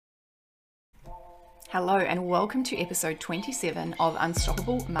Hello and welcome to episode 27 of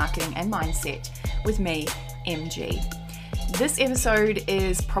Unstoppable Marketing and Mindset with me, MG. This episode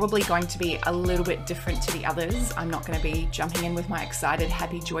is probably going to be a little bit different to the others. I'm not going to be jumping in with my excited,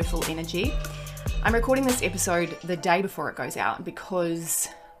 happy, joyful energy. I'm recording this episode the day before it goes out because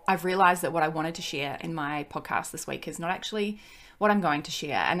I've realized that what I wanted to share in my podcast this week is not actually what I'm going to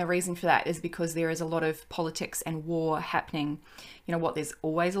share. And the reason for that is because there is a lot of politics and war happening. You know what, there's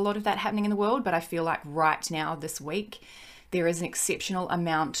always a lot of that happening in the world, but I feel like right now, this week, there is an exceptional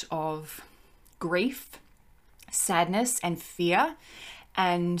amount of grief, sadness, and fear.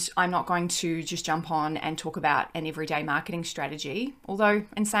 And I'm not going to just jump on and talk about an everyday marketing strategy. Although,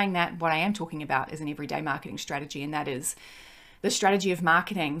 in saying that, what I am talking about is an everyday marketing strategy, and that is the strategy of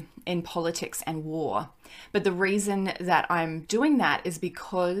marketing in politics and war. But the reason that I'm doing that is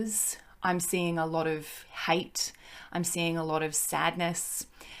because I'm seeing a lot of hate, I'm seeing a lot of sadness,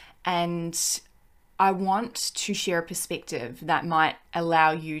 and I want to share a perspective that might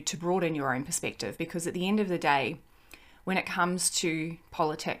allow you to broaden your own perspective, because at the end of the day, when it comes to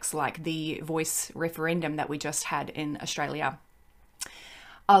politics like the Voice referendum that we just had in Australia,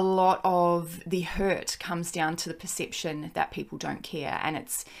 a lot of the hurt comes down to the perception that people don't care, and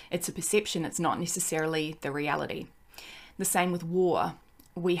it's a perception, it's not necessarily the reality. The same with war.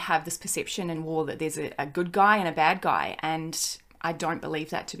 We have this perception in war that there's a good guy and a bad guy, and I don't believe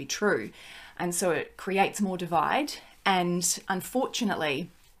that to be true. And so it creates more divide, and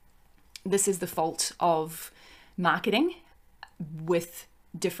unfortunately, this is the fault of marketing with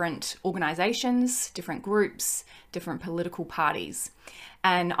different organizations, different groups, different political parties.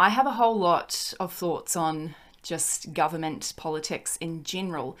 And I have a whole lot of thoughts on just government politics in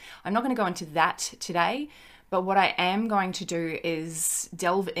general. I'm not going to go into that today, but what I am going to do is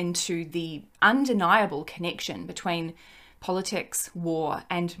delve into the undeniable connection between politics, war,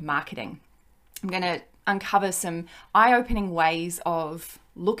 and marketing. I'm going to uncover some eye-opening ways of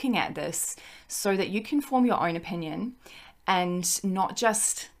looking at this so that you can form your own opinion and not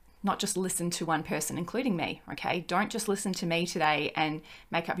just listen to one person, including me, okay? Don't just listen to me today and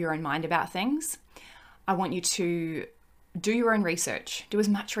make up your own mind about things. I want you to do your own research. Do as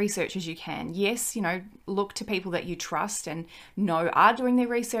much research as you can. Yes, look to people that you trust and know are doing their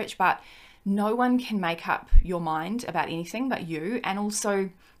research, but no one can make up your mind about anything but you. And also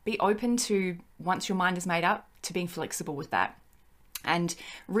be open to, once your mind is made up, to being flexible with that. And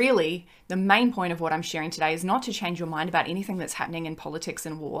really, the main point of what I'm sharing today is not to change your mind about anything that's happening in politics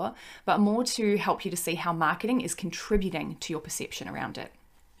and war, but more to help you to see how marketing is contributing to your perception around it.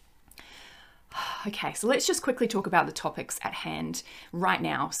 Okay, so let's just quickly talk about the topics at hand right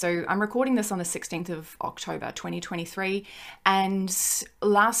now. So I'm recording this on the 16th of October, 2023. And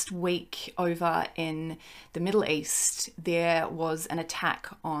last week over in the Middle East, there was an attack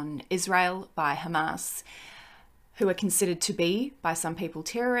on Israel by Hamas, who are considered to be, by some people,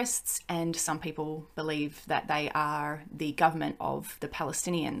 terrorists, and some people believe that they are the government of the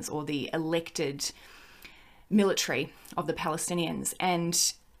Palestinians or the elected military of the Palestinians.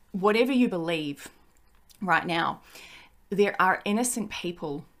 And whatever you believe right now, there are innocent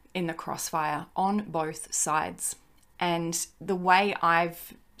people in the crossfire on both sides. And the way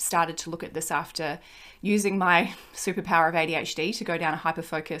I've started to look at this after using my superpower of ADHD to go down a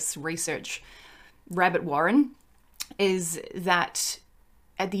hyperfocus research rabbit warren is that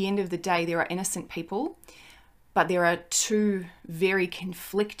at the end of the day, there are innocent people, but there are two very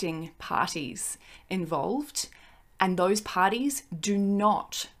conflicting parties involved, and those parties do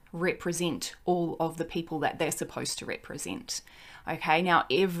not represent all of the people that they're supposed to represent. Okay, now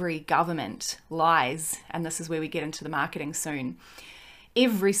every government lies, and this is where we get into the marketing soon.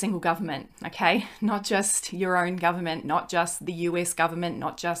 Every single government, okay, not just your own government, not just the US government,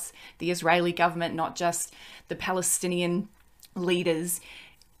 not just the Israeli government, not just the Palestinian leaders,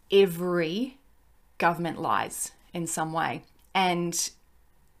 every government lies in some way. And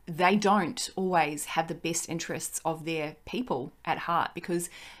they don't always have the best interests of their people at heart, because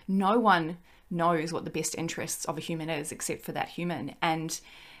no one knows what the best interests of a human is except for that human. And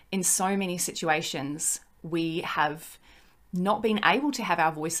in so many situations, we have not been able to have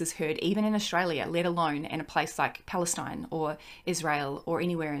our voices heard, even in Australia, let alone in a place like Palestine or Israel or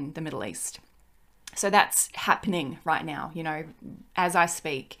anywhere in the Middle East. So that's happening right now. As I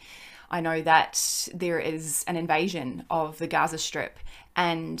speak, I know that there is an invasion of the Gaza Strip,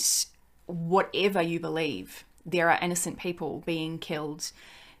 and whatever you believe, there are innocent people being killed,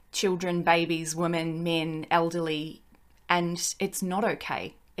 children, babies, women, men, elderly, and it's not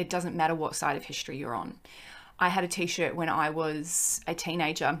okay. It doesn't matter what side of history you're on. I had a t-shirt when I was a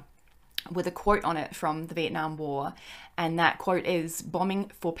teenager with a quote on it from the Vietnam War. And that quote is,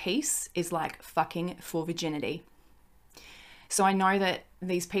 "Bombing for peace is like fucking for virginity." So I know that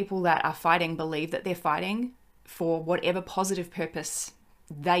these people that are fighting believe that they're fighting for whatever positive purpose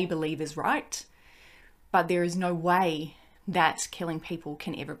they believe is right, but there is no way that killing people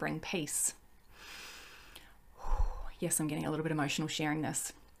can ever bring peace. Yes, I'm getting a little bit emotional sharing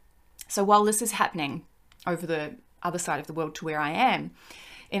this. So while this is happening over the other side of the world to where I am,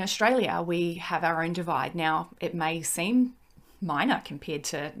 in Australia, we have our own divide. Now, it may seem minor compared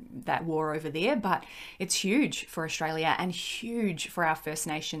to that war over there, but it's huge for Australia and huge for our First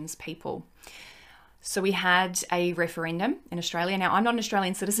Nations people. So we had a referendum in Australia. Now, I'm not an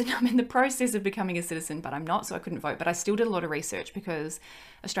Australian citizen. I'm in the process of becoming a citizen, but I'm not, so I couldn't vote. But I still did a lot of research because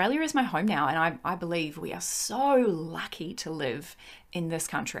Australia is my home now, and I believe we are so lucky to live in this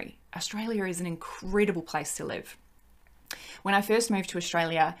country. Australia is an incredible place to live. When I first moved to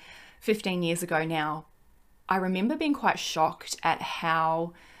Australia 15 years ago now, I remember being quite shocked at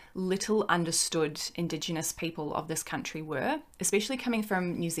how little understood Indigenous people of this country were, especially coming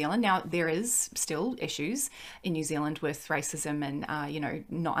from New Zealand. Now, there is still issues in New Zealand with racism and,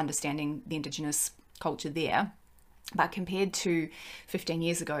 not understanding the Indigenous culture there. But compared to 15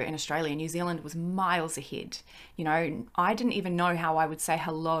 years ago in Australia, New Zealand was miles ahead. I didn't even know how I would say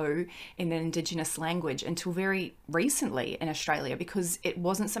hello in an Indigenous language until very recently in Australia, because it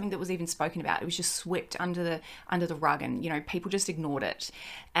wasn't something that was even spoken about. It was just swept under the rug, and people just ignored it.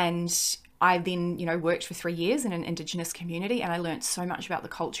 And I then, worked for 3 years in an Indigenous community, and I learned so much about the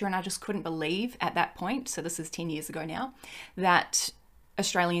culture, and I just couldn't believe at that point, so this is 10 years ago now, that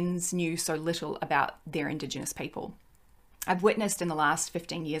Australians knew so little about their Indigenous people. I've witnessed in the last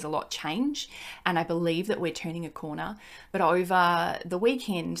 15 years a lot change, and I believe that we're turning a corner. But over the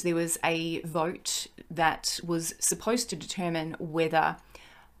weekend, there was a vote that was supposed to determine whether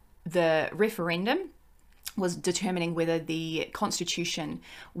the referendum was determining whether the Constitution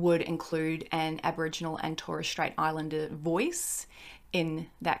would include an Aboriginal and Torres Strait Islander voice in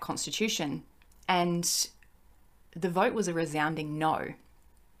that Constitution. And the vote was a resounding no.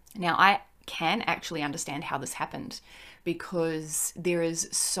 Now, I can actually understand how this happened, because there is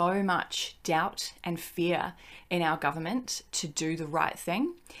so much doubt and fear in our government to do the right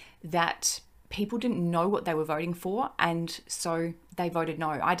thing that people didn't know what they were voting for, and so they voted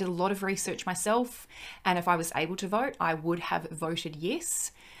no. I did a lot of research myself, and if I was able to vote, I would have voted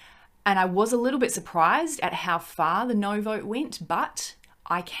yes. And I was a little bit surprised at how far the no vote went, but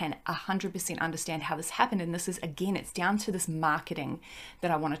I can 100% understand how this happened. And this is, again, it's down to this marketing that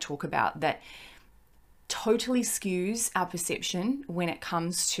I want to talk about that totally skews our perception when it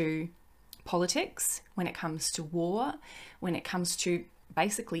comes to politics, when it comes to war, when it comes to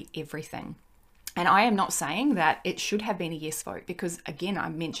basically everything. And I am not saying that it should have been a yes vote, because again, I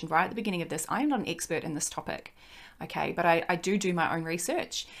mentioned right at the beginning of this, I am not an expert in this topic. Okay, but I do my own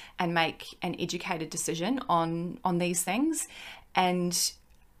research and make an educated decision on these things. And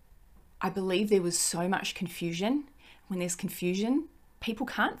I believe there was so much confusion. When there's confusion, people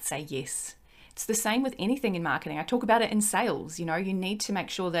can't say yes. It's the same with anything in marketing. I talk about it in sales. You need to make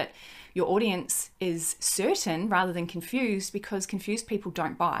sure that your audience is certain rather than confused, because confused people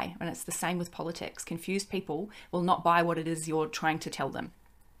don't buy. And it's the same with politics. Confused people will not buy what it is you're trying to tell them.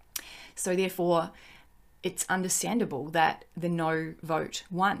 So therefore, it's understandable that the no vote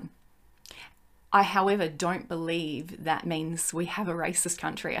won. I, however, don't believe that means we have a racist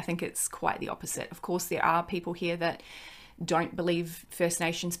country. I think it's quite the opposite. Of course, there are people here that don't believe First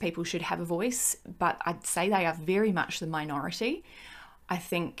Nations people should have a voice, but I'd say they are very much the minority. I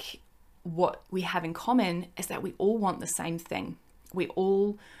think what we have in common is that we all want the same thing. We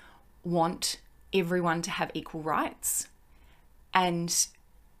all want everyone to have equal rights, and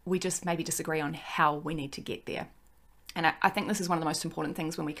we just maybe disagree on how we need to get there. And I think this is one of the most important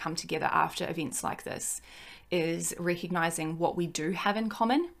things when we come together after events like this, is recognizing what we do have in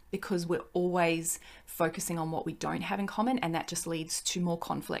common, because we're always focusing on what we don't have in common, and that just leads to more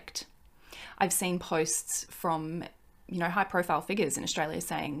conflict. I've seen posts from, high profile figures in Australia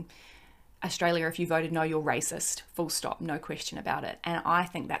saying, Australia, if you voted no, you're racist, full stop, no question about it. And I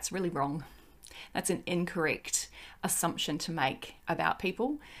think that's really wrong. That's an incorrect assumption to make about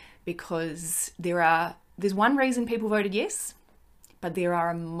people, because there's one reason people voted yes, but there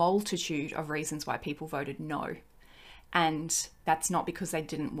are a multitude of reasons why people voted no. And that's not because they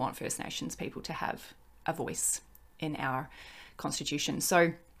didn't want First Nations people to have a voice in our Constitution.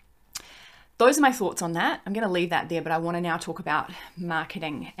 So those are my thoughts on that. I'm going to leave that there, but I want to now talk about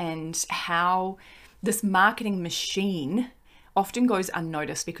marketing and how this marketing machine often goes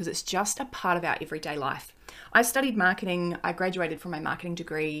unnoticed because it's just a part of our everyday life. I studied marketing. I graduated from my marketing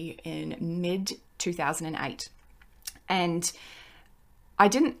degree in mid 2008. And I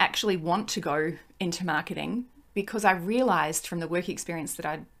didn't actually want to go into marketing because I realized from the work experience that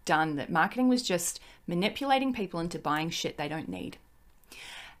I'd done that marketing was just manipulating people into buying shit they don't need.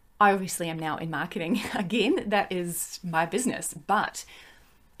 I obviously am now in marketing again. That is my business, but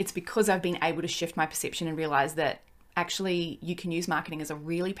it's because I've been able to shift my perception and realize that actually you can use marketing as a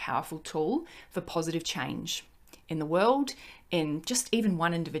really powerful tool for positive change in the world, in just even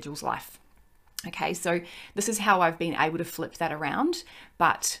one individual's life. Okay, so this is how I've been able to flip that around.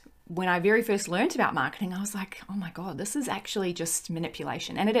 But when I very first learned about marketing, I was like, oh my God, this is actually just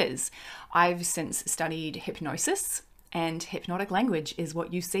manipulation. And it is. I've since studied hypnosis, and hypnotic language is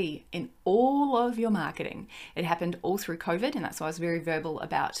what you see in all of your marketing. It happened all through COVID, and that's why I was very verbal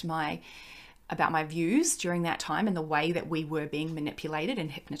about my views during that time and the way that we were being manipulated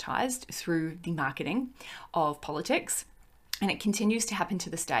and hypnotized through the marketing of politics. And it continues to happen to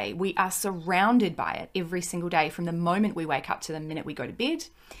this day. We are surrounded by it every single day from the moment we wake up to the minute we go to bed.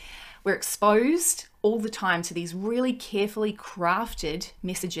 We're exposed all the time to these really carefully crafted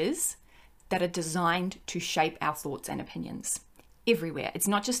messages that are designed to shape our thoughts and opinions everywhere. It's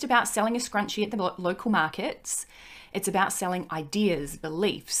not just about selling a scrunchie at the local markets. It's about selling ideas,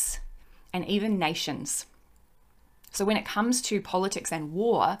 beliefs, and even nations. So when it comes to politics and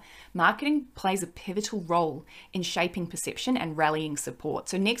war, marketing plays a pivotal role in shaping perception and rallying support.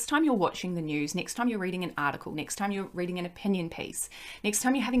 So next time you're watching the news, next time you're reading an article, next time you're reading an opinion piece, next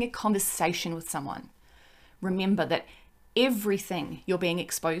time you're having a conversation with someone, remember that everything you're being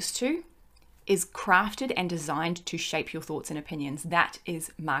exposed to is crafted and designed to shape your thoughts and opinions. That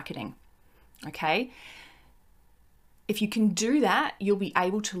is marketing. Okay? If you can do that, you'll be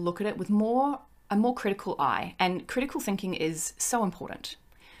able to look at it with a more critical eye. And critical thinking is so important.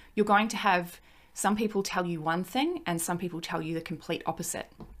 You're going to have some people tell you one thing and some people tell you the complete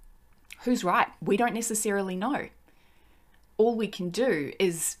opposite. Who's right? We don't necessarily know. All we can do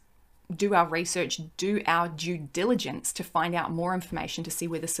is do our research, do our due diligence to find out more information to see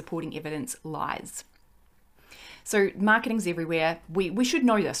where the supporting evidence lies. So marketing's everywhere. We should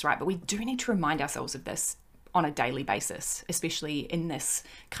know this, right? But we do need to remind ourselves of this on a daily basis, especially in this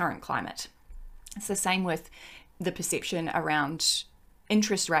current climate. It's the same with the perception around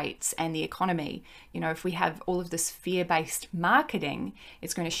interest rates and the economy. You know, if we have all of this fear-based marketing,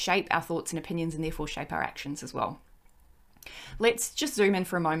 it's going to shape our thoughts and opinions and therefore shape our actions as well. Let's just zoom in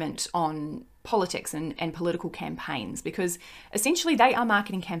for a moment on politics and political campaigns, because essentially they are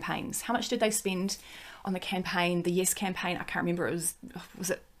marketing campaigns. How much did they spend on the campaign, the Yes campaign? I can't remember. Was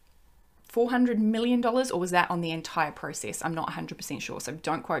it $400 million, or was that on the entire process? I'm not 100% sure, so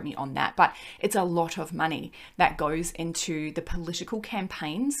don't quote me on that, but it's a lot of money that goes into the political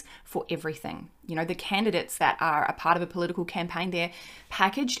campaigns for everything. You know, the candidates that are a part of a political campaign, they're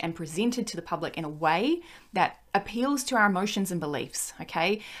packaged and presented to the public in a way that appeals to our emotions and beliefs,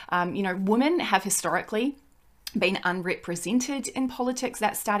 okay? You know, women have historically been unrepresented in politics.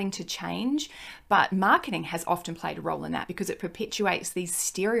 That's starting to change, but marketing has often played a role in that because it perpetuates these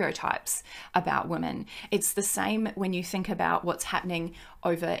stereotypes about women. It's the same when you think about what's happening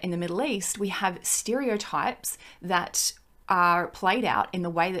over in the Middle East. We have stereotypes that are played out in the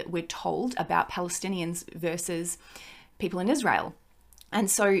way that we're told about Palestinians versus people in Israel. And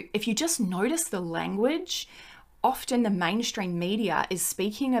so if you just notice the language, often the mainstream media is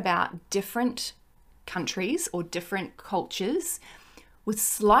speaking about different countries or different cultures with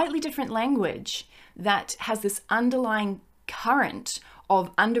slightly different language that has this underlying current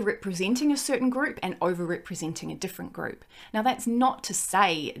of underrepresenting a certain group and overrepresenting a different group. Now, that's not to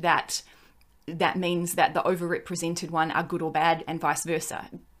say that that means that the overrepresented one are good or bad and vice versa,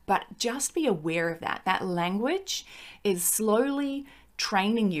 but just be aware of that. That language is slowly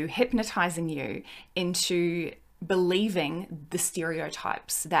training you, hypnotizing you into believing the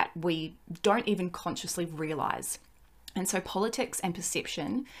stereotypes that we don't even consciously realize. And so politics and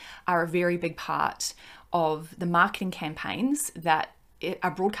perception are a very big part of the marketing campaigns that are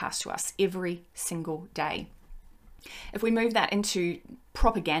broadcast to us every single day. If we move that into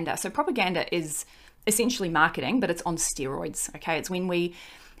propaganda, so propaganda is essentially marketing, but it's on steroids, okay? It's when we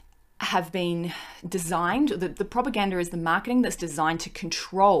have been designed, the propaganda is the marketing that's designed to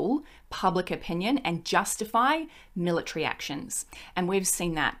control public opinion and justify military actions. And we've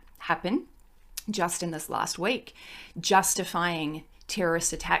seen that happen just in this last week, justifying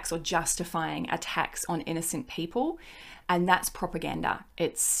terrorist attacks or justifying attacks on innocent people. And that's propaganda.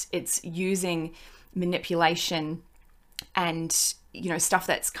 It's using manipulation and, you know, stuff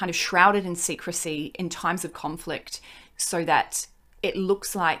that's kind of shrouded in secrecy in times of conflict so that it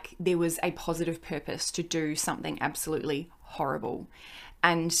looks like there was a positive purpose to do something absolutely horrible.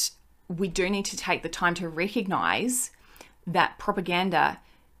 And we do need to take the time to recognize that propaganda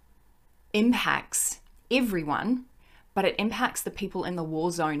impacts everyone, but it impacts the people in the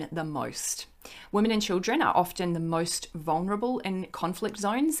war zone the most. Women and children are often the most vulnerable in conflict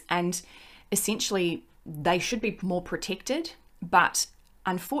zones, and essentially they should be more protected. But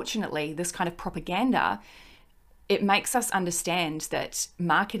unfortunately, this kind of propaganda, it makes us understand that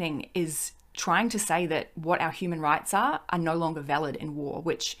marketing is trying to say that what our human rights are no longer valid in war,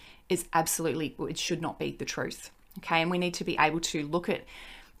 which is absolutely, it should not be the truth. Okay, and we need to be able to look at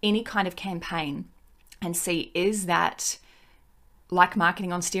any kind of campaign and see, is that like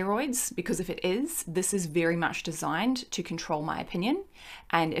marketing on steroids? Because if it is, this is very much designed to control my opinion.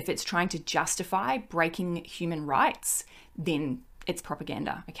 And if it's trying to justify breaking human rights, then it's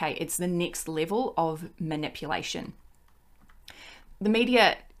propaganda. Okay, it's the next level of manipulation. The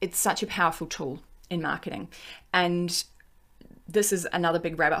media, it's such a powerful tool in marketing. And this is another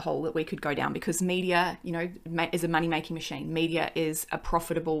big rabbit hole that we could go down, because media, is a money-making machine. Media is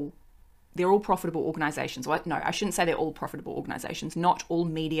they're all profitable organizations. Well, no, I shouldn't say they're all profitable organizations. Not all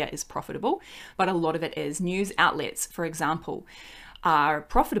media is profitable, but a lot of it is. News outlets, for example, are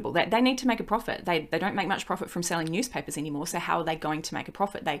profitable. They need to make a profit. They don't make much profit from selling newspapers anymore. So how are they going to make a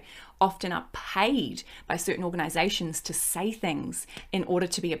profit? They often are paid by certain organizations to say things in order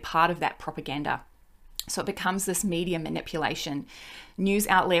to be a part of that propaganda. So it becomes this media manipulation. News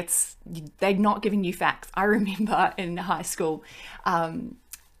outlets, they're not giving you facts. I remember in high school,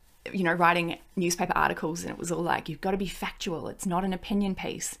 writing newspaper articles, and it was all like, you've got to be factual. It's not an opinion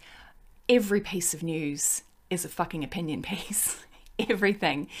piece. Every piece of news is a fucking opinion piece.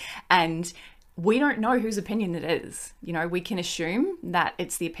 Everything. And we don't know whose opinion it is. We can assume that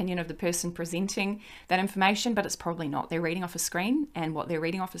it's the opinion of the person presenting that information, but it's probably not. They're reading off a screen, and what they're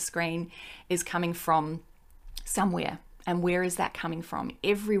reading off a screen is coming from somewhere. And where is that coming from?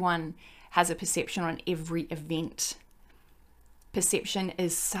 Everyone has a perception on every event. Perception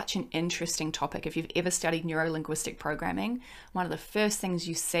is such an interesting topic. If you've ever studied neuro-linguistic programming, one of the first things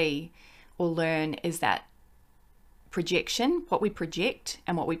you see or learn is that projection, what we project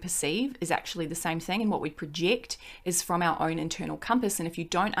and what we perceive, is actually the same thing. And what we project is from our own internal compass. And if you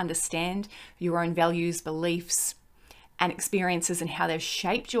don't understand your own values, beliefs, and experiences and how they've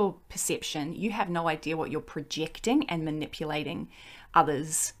shaped your perception, you have no idea what you're projecting and manipulating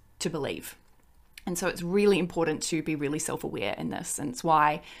others to believe. And so it's really important to be really self-aware in this. And it's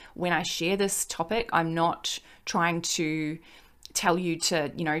why when I share this topic, I'm not trying to tell you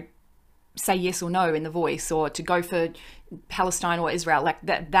to, say yes or no in the voice, or to go for Palestine or Israel. Like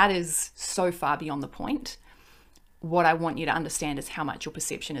that is so far beyond the point. What I want you to understand is how much your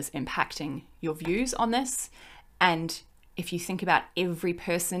perception is impacting your views on this. And if you think about every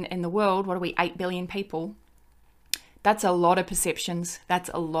person in the world, what are we, 8 billion people? That's a lot of perceptions. That's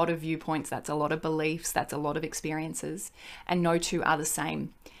a lot of viewpoints. That's a lot of beliefs. That's a lot of experiences. And no two are the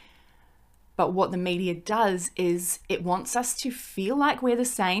same. But what the media does is it wants us to feel like we're the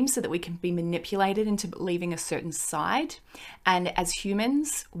same so that we can be manipulated into believing a certain side. And as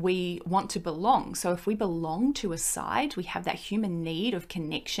humans, we want to belong. So if we belong to a side, we have that human need of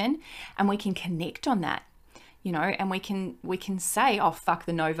connection, and we can connect on that. And we can say, oh, fuck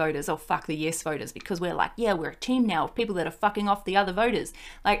the no voters, or fuck the yes voters, because we're like, yeah, we're a team now of people that are fucking off the other voters.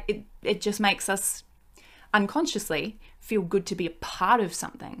 Like it just makes us unconsciously feel good to be a part of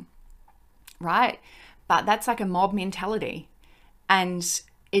something, right? But that's like a mob mentality, and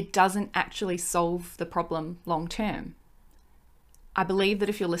it doesn't actually solve the problem long term. I believe that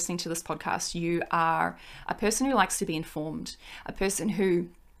if you're listening to this podcast, you are a person who likes to be informed, a person who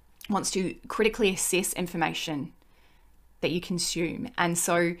wants to critically assess information that you consume. And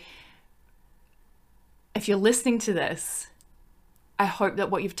so if you're listening to this, I hope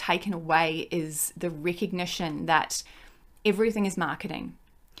that what you've taken away is the recognition that everything is marketing.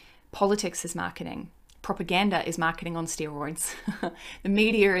 Politics is marketing. Propaganda is marketing on steroids. The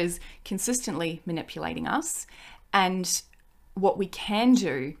media is consistently manipulating us. And what we can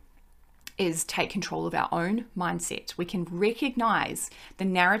do is take control of our own mindset. We can recognize the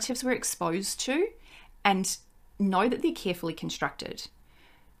narratives we're exposed to and know that they're carefully constructed.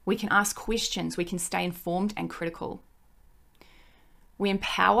 We can ask questions. We can stay informed and critical. We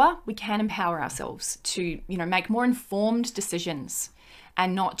can empower ourselves to, make more informed decisions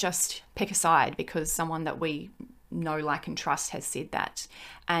and not just pick a side because someone that we know, like, and trust has said that.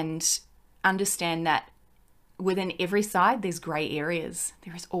 And understand that within every side, there's grey areas.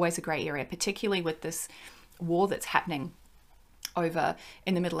 There is always a grey area, particularly with this war that's happening over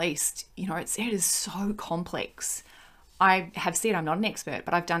in the Middle East. It is so complex. I have said I'm not an expert,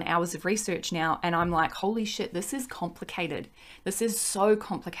 but I've done hours of research now, and I'm like, holy shit, this is complicated. This is so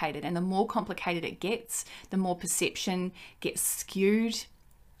complicated. And the more complicated it gets, the more perception gets skewed,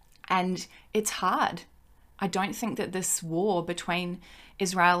 and it's hard. I don't think that this war between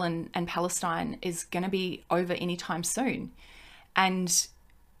Israel and Palestine is going to be over anytime soon. And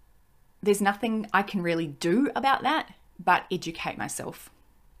there's nothing I can really do about that but educate myself.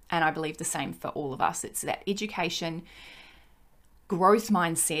 And I believe the same for all of us. It's that education, growth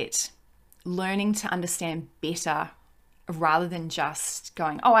mindset, learning to understand better rather than just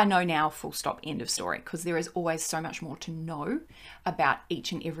going, oh, I know now, full stop, end of story. Because there is always so much more to know about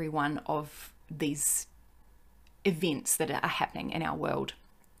each and every one of these events that are happening in our world.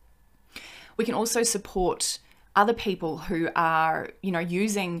 We can also support other people who are,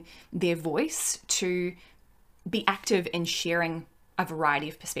 using their voice to be active in sharing a variety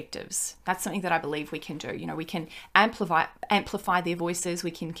of perspectives. That's something that I believe we can do. We can amplify their voices.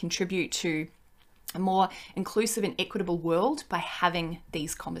 We can contribute to a more inclusive and equitable world by having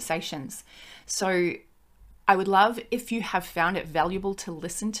these conversations. So I would love, if you have found it valuable to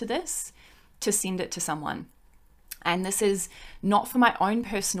listen to this, to send it to someone. And this is not for my own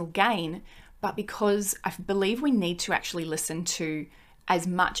personal gain, but because I believe we need to actually listen to as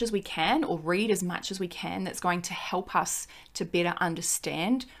much as we can or read as much as we can that's going to help us to better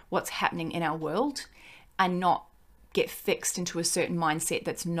understand what's happening in our world and not get fixed into a certain mindset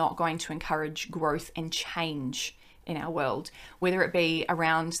that's not going to encourage growth and change in our world, whether it be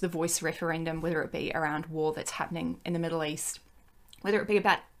around the voice referendum, whether it be around war that's happening in the Middle East, whether it be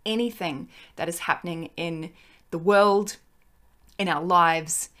about anything that is happening in the world, in our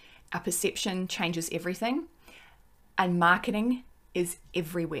lives. Our perception changes everything, and marketing is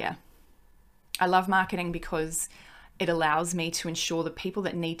everywhere. I love marketing because it allows me to ensure that people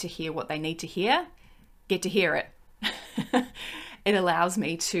that need to hear what they need to hear get to hear it. It allows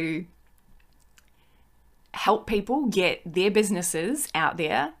me to help people get their businesses out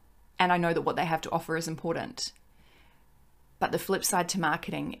there, and I know that what they have to offer is important. But the flip side to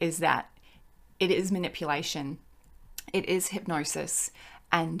marketing is that it is manipulation, it is hypnosis,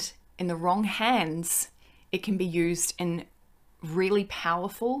 and in the wrong hands, it can be used in really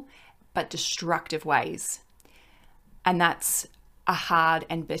powerful but destructive ways. And that's a hard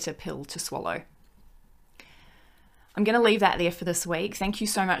and bitter pill to swallow. I'm going to leave that there for this week. Thank you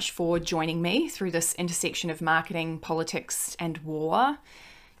so much for joining me through this intersection of marketing, politics, and war.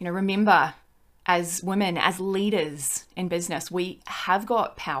 Remember, as women, as leaders in business, we have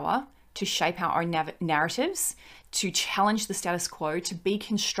got power to shape our own narratives, to challenge the status quo, to be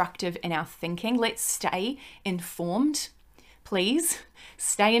constructive in our thinking. Let's stay informed, please.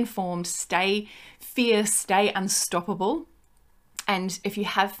 Stay informed, stay fierce, stay unstoppable. And if you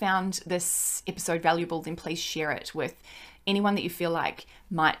have found this episode valuable, then please share it with anyone that you feel like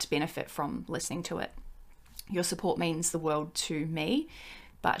might benefit from listening to it. Your support means the world to me,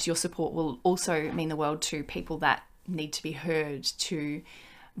 but your support will also mean the world to people that need to be heard, to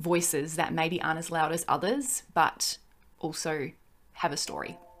voices that maybe aren't as loud as others, but also have a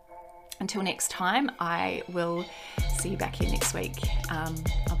story. Until next time, I will see you back here next week.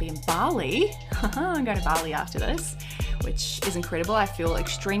 I'll be in Bali. I'm going to Bali after this, which is incredible. I feel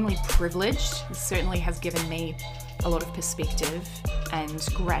extremely privileged. It certainly has given me a lot of perspective and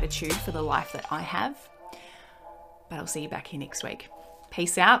gratitude for the life that I have. But I'll see you back here next week.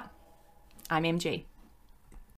 Peace out. I'm MG.